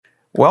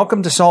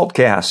Welcome to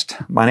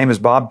SALTcast. My name is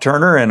Bob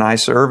Turner, and I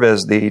serve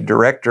as the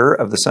director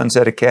of the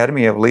Sunset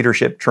Academy of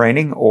Leadership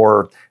Training,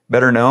 or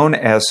better known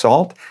as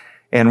SALT.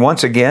 And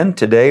once again,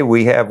 today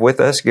we have with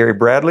us Gary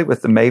Bradley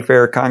with the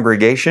Mayfair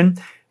Congregation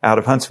out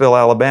of Huntsville,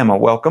 Alabama.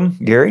 Welcome,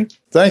 Gary.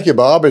 Thank you,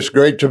 Bob. It's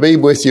great to be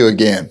with you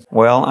again.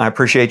 Well, I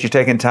appreciate you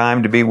taking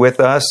time to be with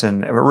us,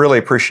 and I really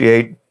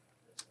appreciate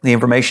the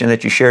information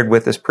that you shared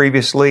with us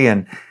previously.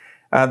 And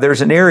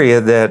there's an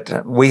area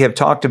that we have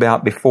talked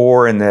about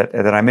before and that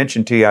I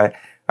mentioned to you.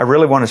 I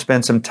really want to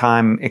spend some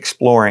time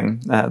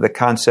exploring the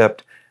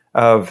concept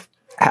of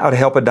how to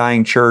help a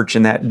dying church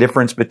and that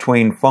difference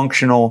between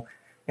functional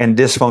and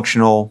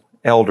dysfunctional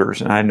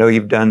elders. And I know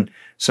you've done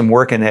some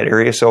work in that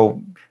area,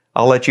 so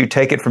I'll let you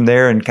take it from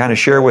there and kind of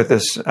share with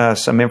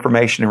us some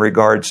information in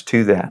regards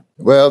to that.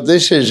 Well,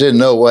 this is in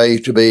no way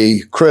to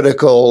be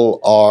critical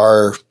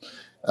or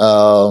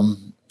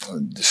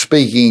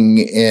speaking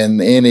in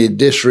any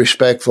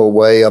disrespectful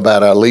way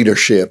about our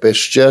leadership.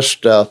 It's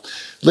just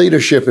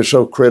leadership is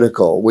so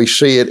critical. We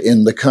see it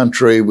in the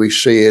country. We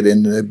see it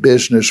in the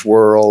business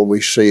world.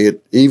 We see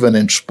it even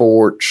in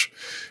sports.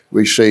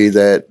 We see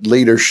that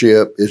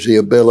leadership is the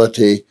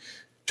ability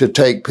to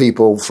take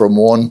people from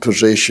one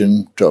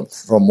position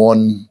from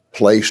one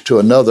place to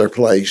another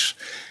place.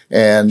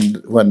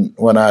 And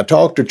when I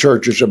talk to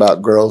churches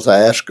about growth, I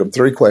ask them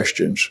three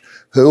questions.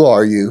 Who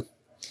are you?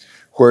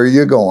 Where are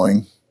you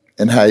going?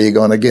 And how are you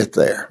going to get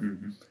there?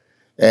 Mm-hmm.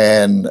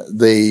 And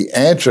the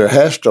answer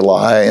has to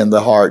lie in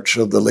the hearts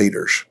of the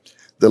leaders.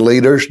 The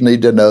leaders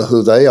need to know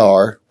who they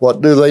are.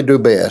 What do they do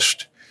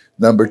best?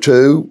 Number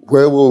two,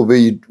 where will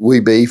we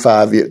be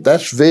 5 years?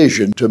 That's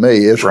vision to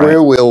me. Is right.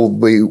 Where will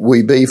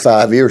we be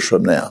 5 years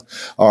from now?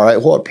 All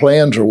right, what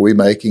plans are we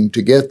making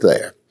to get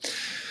there?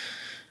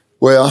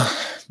 Well,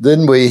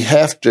 then we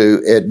have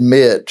to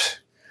admit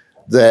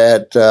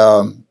that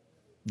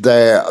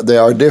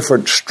there are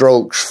different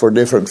strokes for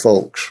different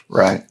folks.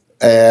 Right.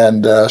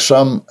 And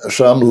some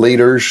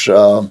leaders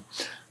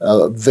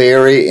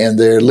vary in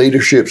their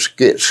leadership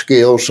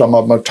skills. Some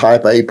of them are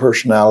type A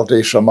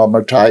personality, some of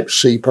them are type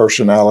C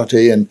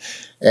personality,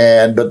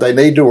 but they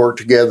need to work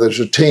together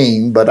as a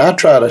team. But I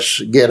try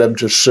to get them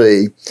to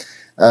see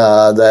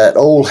that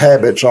old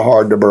habits are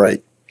hard to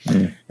break.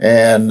 Mm.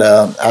 And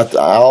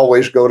I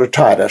always go to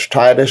Titus.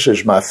 Titus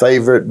is my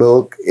favorite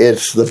book.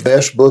 It's the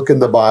best book in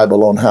the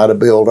Bible on how to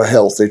build a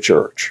healthy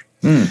church.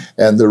 Mm.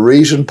 And the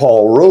reason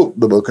Paul wrote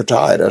the book of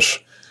Titus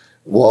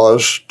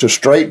was to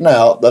straighten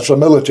out. That's a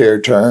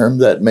military term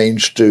that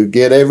means to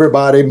get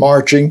everybody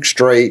marching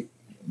straight,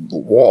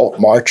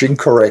 marching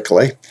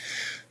correctly,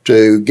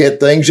 to get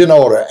things in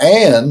order,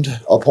 and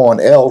appoint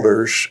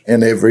elders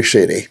in every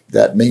city.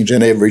 That means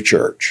in every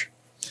church.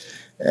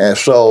 And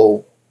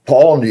so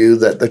Paul knew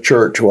that the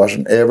church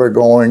wasn't ever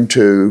going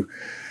to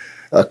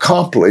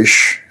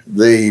accomplish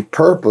the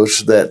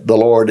purpose that the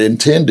Lord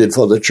intended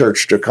for the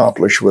church to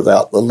accomplish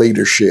without the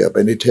leadership.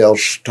 And he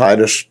tells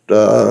Titus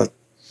 1,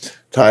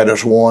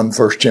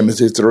 1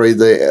 Timothy 3,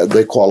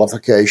 the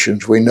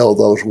qualifications. We know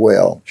those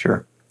well.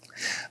 Sure.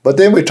 But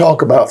then we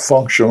talk about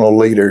functional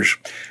leaders.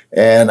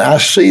 And I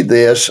see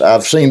this,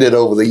 I've seen it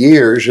over the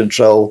years, and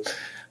so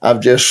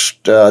I've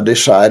just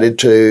decided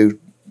to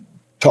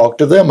talk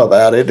to them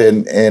about it,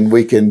 and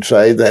we can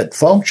say that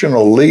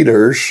functional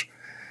leaders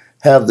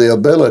have the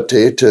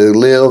ability to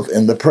live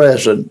in the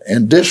present,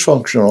 and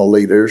dysfunctional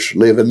leaders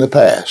live in the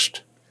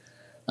past.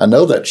 I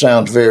know that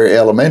sounds very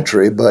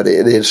elementary, but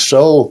it is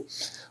so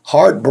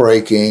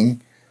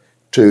heartbreaking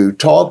to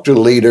talk to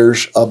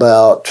leaders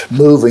about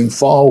moving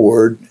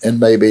forward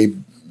and maybe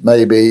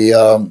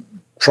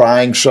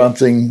trying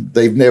something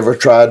they've never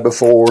tried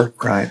before.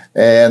 Right.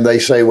 And they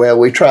say, well,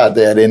 we tried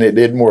that and it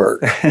didn't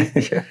work.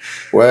 Yeah.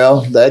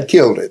 Well, that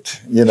killed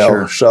it,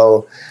 Sure.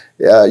 So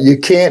you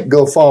can't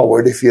go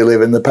forward if you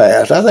live in the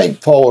past. I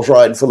think Paul was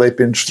right in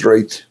Philippians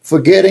 3,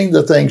 forgetting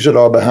the things that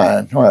are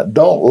behind. All right,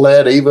 don't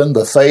let even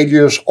the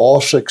failures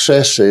or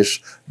successes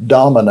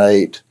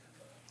dominate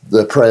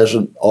the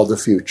present or the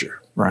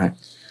future. Right.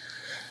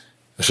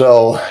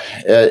 So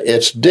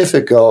it's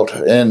difficult,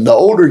 and the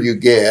older you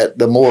get,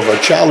 the more of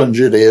a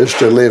challenge it is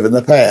to live in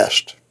the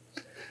past.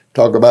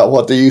 Talk about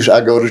what they used.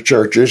 I go to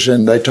churches,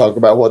 and they talk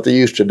about what they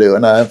used to do,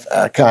 and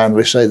I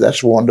kindly say,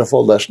 that's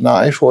wonderful, that's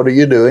nice. What are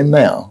you doing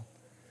now?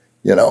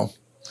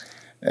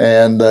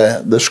 And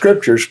the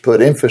scriptures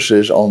put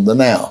emphasis on the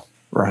now.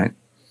 Right.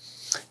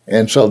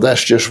 And so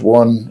that's just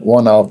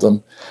one of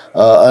them.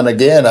 And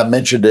again, I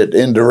mentioned it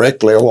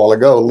indirectly a while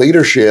ago.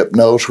 Leadership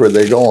knows where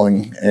they're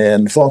going,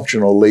 and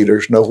functional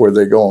leaders know where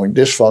they're going.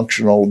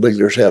 Dysfunctional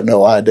leaders have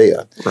no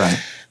idea. Right.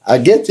 I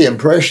get the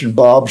impression,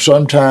 Bob,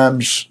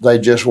 sometimes they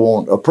just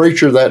want a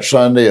preacher that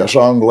Sunday, a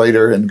song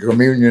leader, and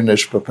communion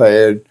is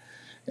prepared,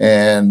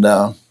 and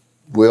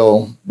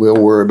we'll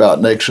worry about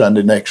next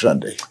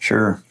Sunday.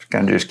 Sure.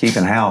 Kind of just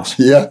keeping house.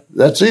 Yeah,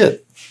 that's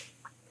it.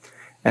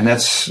 And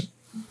that's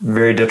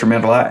very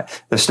detrimental.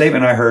 The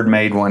statement I heard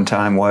made one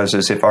time was,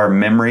 as if our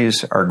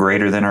memories are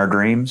greater than our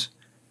dreams,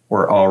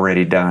 we're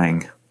already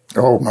dying.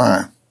 Oh,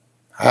 my.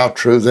 How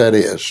true that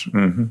is.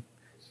 Mm-hmm.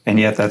 And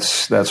yet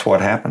that's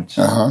what happens.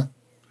 Uh-huh.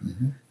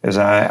 As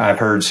I've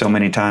heard so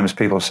many times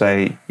people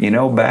say,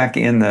 back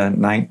in the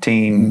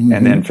 19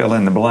 and then fill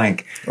in the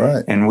blank.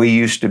 Right. And we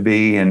used to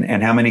be,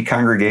 and how many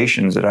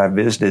congregations that I've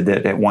visited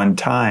that at one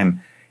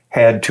time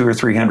had 200 or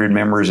 300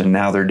 members, and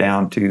now they're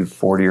down to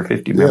 40 or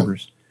 50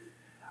 members.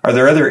 Are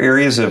there other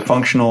areas of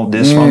functional,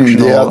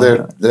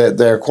 dysfunctional?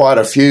 There are quite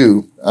a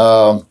few.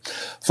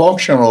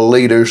 Functional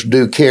leaders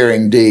do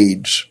caring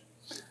deeds.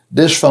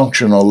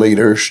 Dysfunctional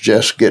leaders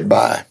just get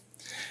by.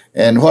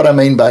 And what I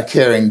mean by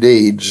caring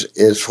deeds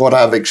is what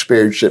I've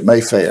experienced at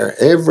Mayfair.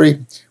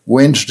 Every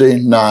Wednesday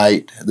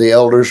night, the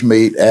elders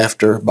meet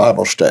after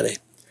Bible study.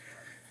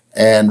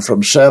 And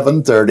from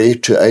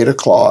 7:30 to 8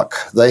 o'clock,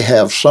 they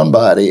have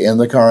somebody in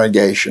the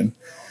congregation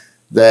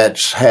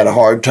that's had a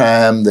hard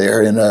time,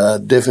 they're in a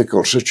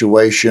difficult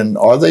situation,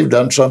 or they've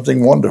done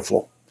something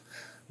wonderful.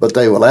 But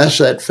they will ask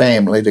that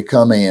family to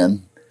come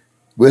in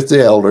with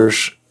the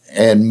elders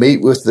and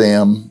meet with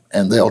them,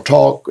 and they'll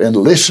talk and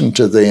listen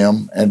to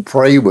them and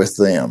pray with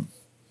them.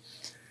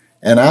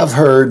 And I've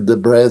heard the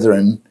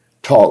brethren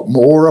talk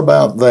more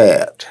about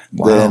that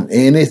than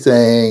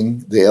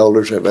anything the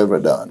elders have ever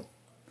done.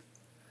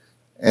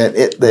 And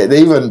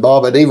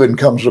it even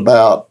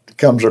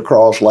comes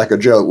across like a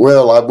joke.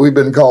 Well, we've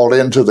been called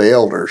into the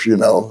elders,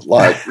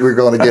 like we're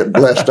going to get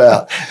blessed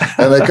out.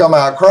 And they come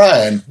out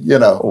crying,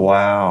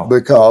 Wow.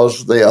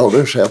 because the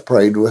elders have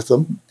prayed with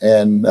them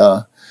and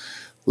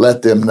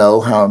let them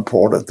know how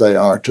important they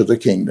are to the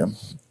kingdom.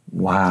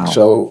 Wow.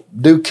 So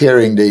do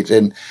caring deeds.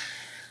 And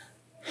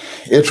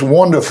it's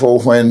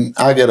wonderful when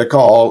I get a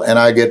call and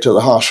I get to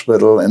the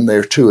hospital and there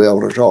are 2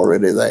 elders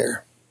already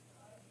there.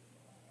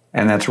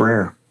 And that's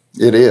rare.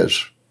 It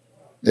is.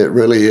 It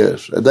really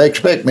is. They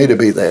expect me to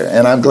be there,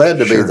 and I'm glad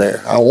to be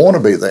there. I want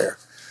to be there.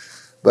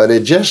 But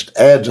it just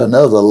adds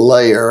another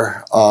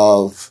layer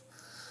of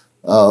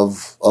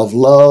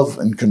love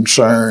and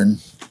concern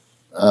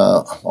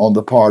on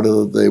the part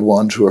of the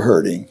ones who are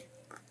hurting.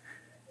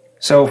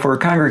 So for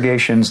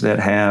congregations that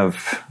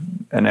have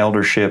an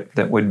eldership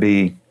that would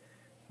be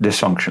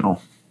dysfunctional,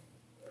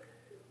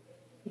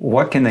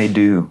 what can they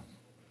do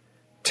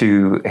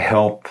to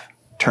help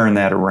turn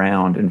that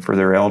around and for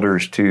their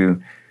elders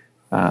to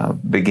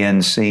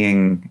begin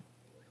seeing,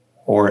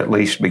 or at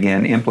least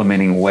begin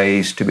implementing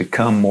ways to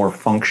become more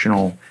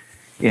functional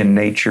in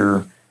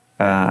nature?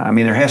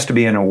 There has to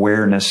be an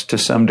awareness to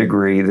some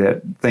degree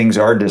that things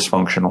are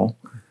dysfunctional.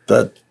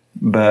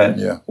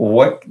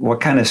 What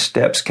kind of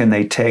steps can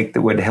they take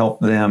that would help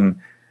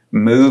them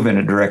move in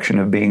a direction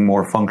of being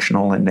more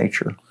functional in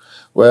nature?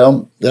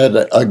 Well,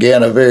 that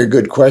again, a very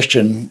good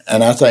question,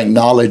 and I think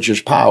knowledge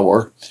is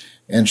power.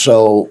 And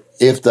so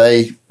if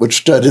they would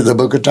study the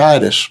book of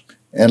Titus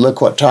and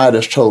look what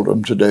Titus told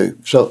them to do.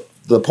 So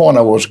the point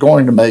I was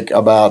going to make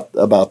about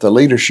the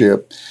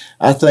leadership,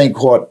 I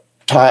think what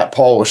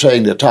Paul was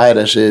saying to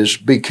Titus is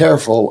be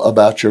careful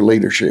about your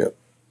leadership.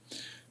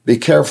 Be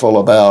careful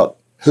about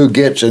who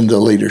gets into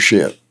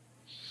leadership,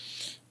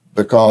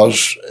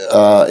 because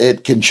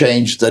it can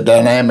change the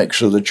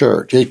dynamics of the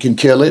church. It can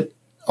kill it,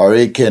 or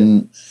it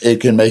can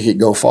make it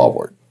go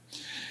forward.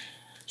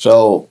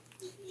 So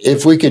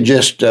if we could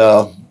just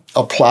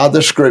apply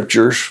the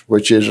scriptures,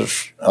 which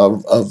is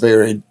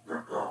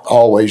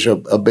always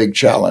a big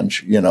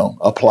challenge,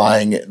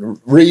 applying it,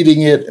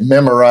 reading it,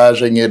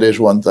 memorizing it is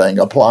one thing,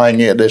 applying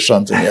it is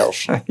something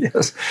else.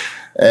 Yes.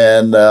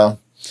 And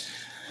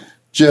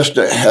just,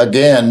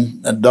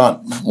 again,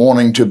 not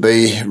wanting to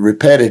be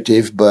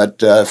repetitive,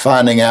 but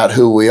finding out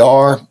who we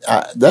are.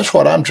 That's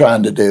what I'm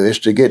trying to do, is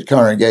to get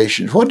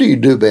congregations. What do you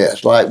do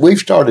best? Like, we've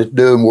started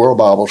doing World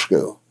Bible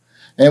School.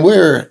 And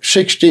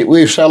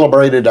we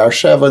celebrated our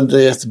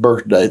 70th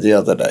birthday the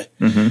other day.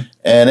 Mm-hmm.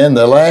 And in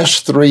the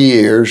last 3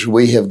 years,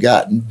 we have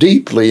gotten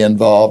deeply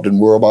involved in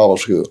World Bible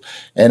School.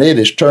 And it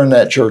has turned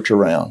that church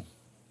around.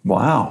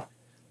 Wow.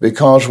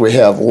 Because we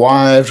have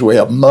wives, we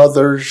have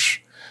mothers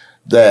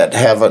that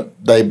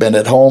they've been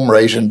at home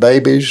raising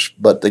babies,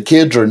 but the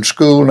kids are in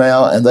school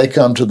now, and they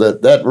come to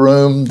that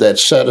room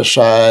that's set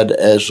aside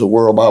as the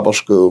World Bible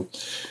School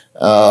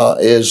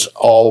is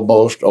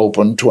almost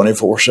open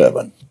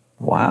 24/7.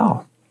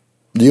 Wow.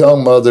 The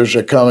young mothers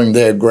are coming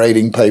there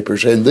grading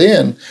papers. And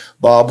then,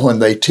 Bob, when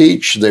they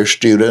teach their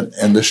student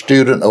and the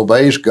student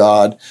obeys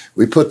God,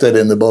 we put that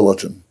in the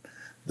bulletin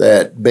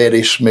that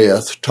Betty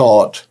Smith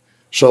taught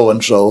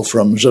so-and-so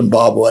from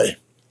Zimbabwe,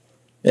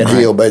 and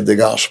he obeyed the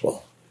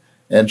gospel.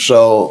 And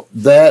so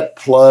that,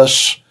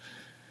 plus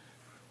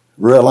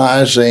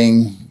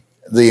realizing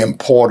the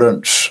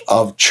importance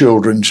of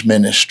children's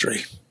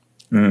ministry.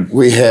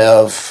 We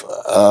have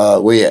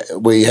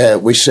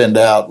we send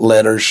out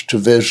letters to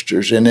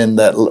visitors, and in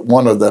that,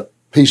 one of the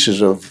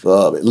pieces of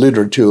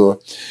literature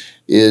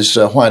is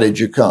why did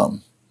you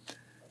come?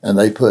 And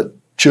they put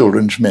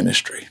children's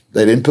ministry.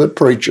 They didn't put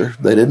preacher.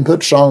 They didn't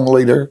put song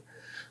leader.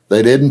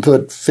 They didn't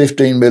put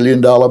 $15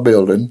 million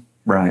building.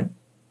 Right.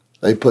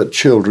 They put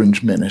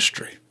children's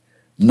ministry.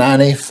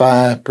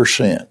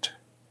 95%.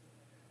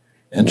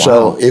 And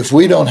so if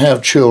we don't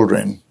have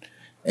children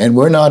and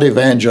we're not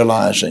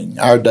evangelizing,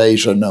 our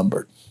days are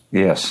numbered.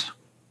 Yes.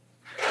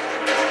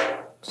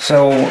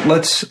 So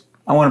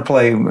I want to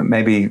play,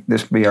 maybe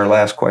this will be our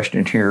last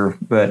question here,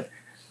 but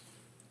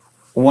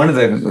one of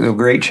the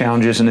great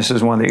challenges, and this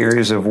is one of the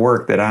areas of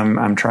work that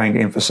I'm trying to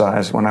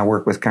emphasize when I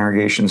work with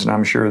congregations, and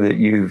I'm sure that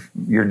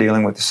you're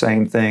dealing with the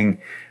same thing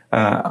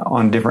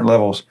on different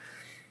levels.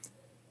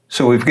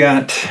 So we've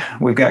got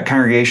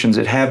congregations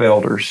that have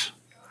elders,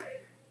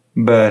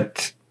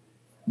 but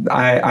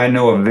I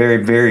know of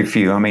very, very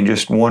few,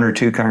 just one or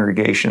two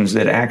congregations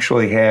that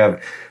actually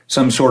have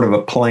some sort of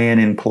a plan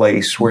in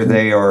place where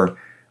they are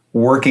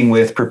working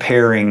with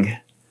preparing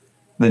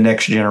the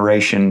next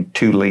generation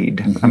to lead.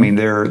 Mm-hmm.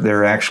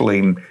 They're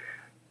actually,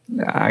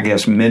 I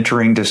guess,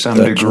 mentoring to some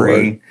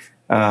degree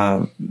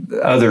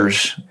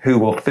others who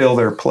will fill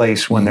their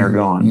place when they're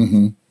gone.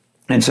 Mm-hmm.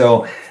 And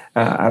so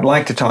I'd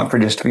like to talk for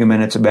just a few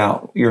minutes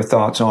about your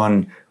thoughts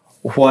on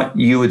what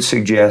you would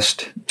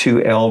suggest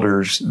to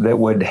elders that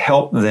would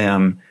help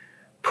them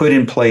put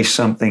in place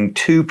something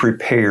to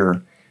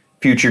prepare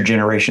future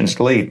generations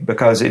to lead.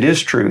 Because it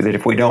is true that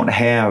if we don't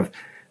have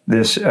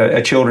this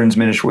a children's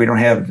ministry, we don't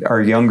have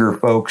our younger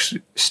folks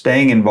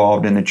staying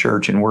involved in the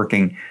church and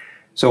working.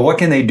 So what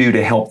can they do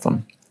to help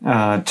them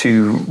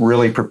to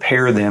really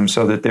prepare them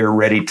so that they're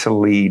ready to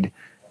lead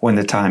when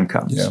the time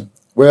comes? Yeah.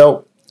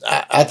 Well,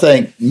 I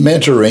think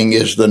mentoring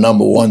is the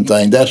number one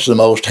thing. That's the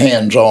most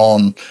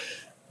hands-on,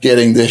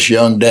 getting this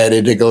young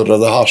daddy to go to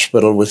the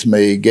hospital with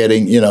me,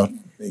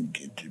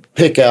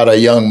 pick out a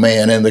young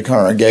man in the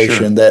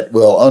congregation that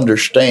will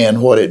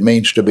understand what it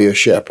means to be a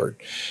shepherd.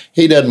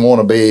 He doesn't want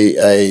to be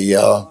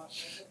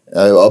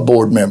a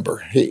board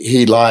member.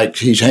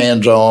 He's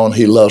hands-on.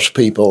 He loves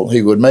people.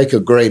 He would make a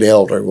great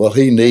elder. Well,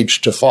 he needs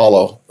to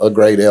follow a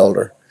great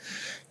elder.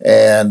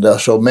 And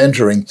so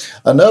mentoring.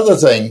 Another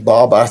thing,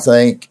 Bob, I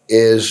think,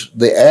 is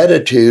the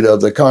attitude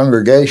of the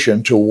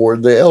congregation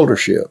toward the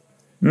eldership.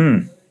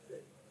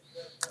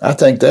 I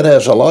think that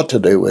has a lot to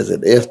do with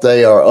it. If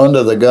they are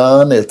under the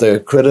gun, if they're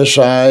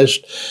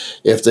criticized,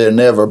 if they're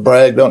never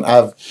bragged on.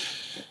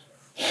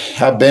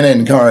 I've been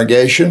in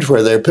congregations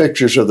where there are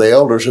pictures of the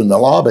elders in the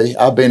lobby.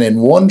 I've been in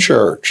one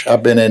church.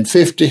 I've been in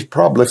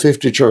probably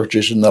 50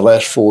 churches in the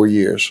last 4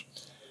 years.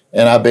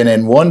 And I've been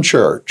in one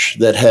church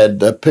that had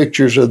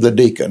pictures of the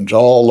deacons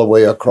all the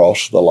way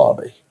across the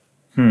lobby.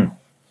 And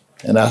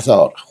I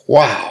thought,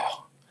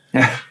 wow.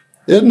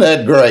 Isn't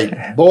that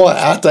great? Boy,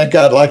 I think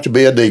I'd like to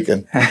be a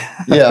deacon.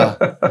 Yeah.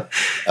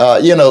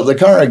 The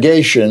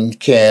congregation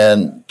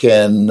can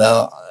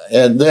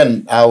and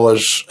then I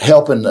was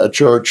helping a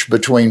church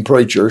between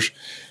preachers,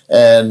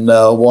 and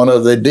one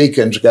of the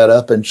deacons got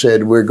up and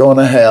said, we're going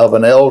to have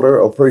an Elder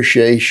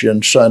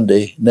Appreciation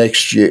Sunday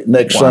next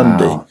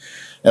Sunday.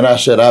 And I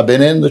said, I've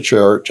been in the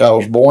church. I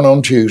was born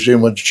on Tuesday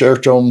and went to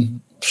church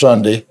on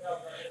Sunday,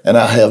 and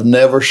I have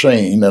never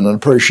seen an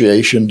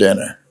appreciation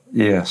dinner.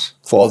 Yes.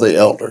 For the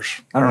elders.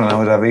 I don't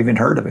know that I've even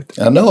heard of it.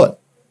 I know it.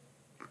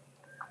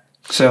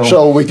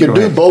 So we can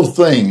do both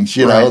things.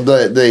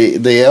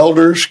 The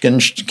elders can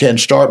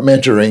start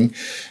mentoring,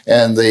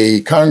 and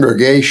the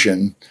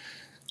congregation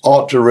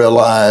ought to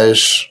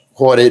realize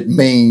what it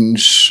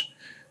means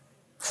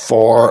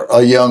for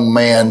a young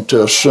man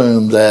to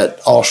assume that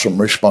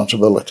awesome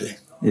responsibility.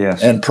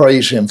 Yes. And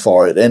praise him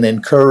for it and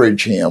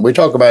encourage him. We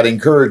talk about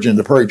encouraging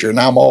the preacher, and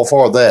I'm all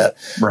for that.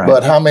 Right.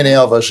 But how many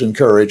of us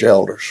encourage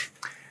elders?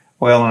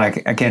 Well,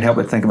 and I can't help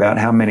but think about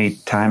how many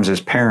times as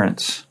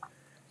parents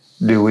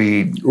do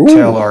we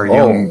tell our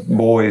young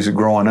boys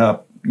growing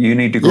up, you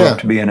need to grow up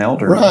to be an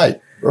elder. Right.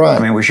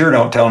 We sure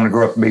don't tell them to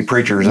grow up to be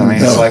preachers.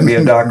 It's like be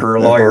a doctor or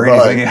a lawyer or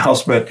anything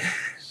else, but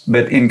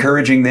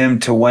encouraging them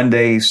to one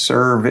day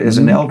serve as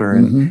an elder.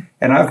 And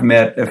I've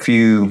met a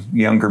few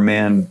younger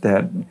men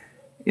that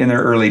in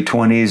their early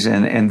 20s,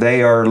 and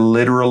they are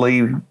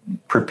literally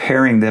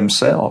preparing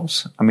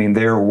themselves.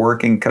 They're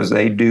working because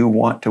they do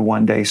want to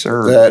one day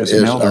serve as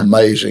an elder. That is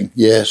amazing.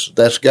 Yes,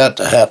 that's got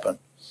to happen.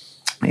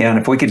 Yeah, and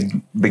if we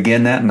could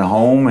begin that in the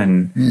home,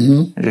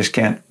 and I just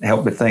can't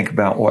help but think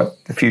about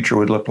what the future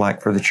would look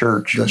like for the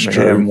church. That's we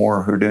true. have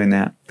more who are doing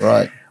that.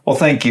 Right. Well,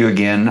 thank you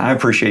again. I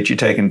appreciate you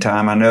taking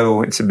time. I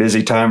know it's a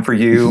busy time for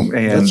you,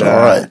 and that's all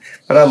right.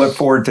 But I look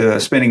forward to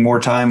spending more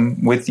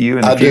time with you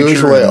in the future. I do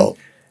as well.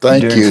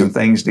 Thank doing you. Some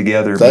things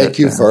together. Thank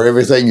you for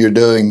everything you're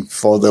doing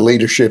for the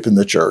leadership in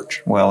the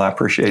church. Well, I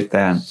appreciate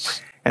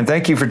that. And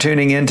thank you for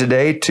tuning in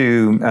today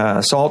to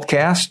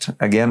Saltcast.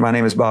 Again, my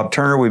name is Bob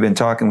Turner. We've been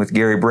talking with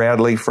Gary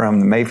Bradley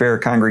from the Mayfair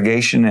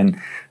congregation in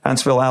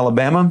Huntsville,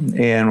 Alabama.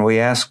 And we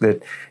ask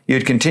that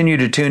you'd continue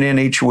to tune in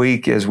each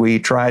week as we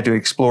try to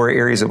explore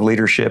areas of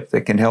leadership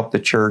that can help the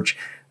church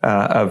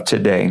of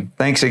today.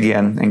 Thanks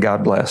again, and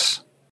God bless.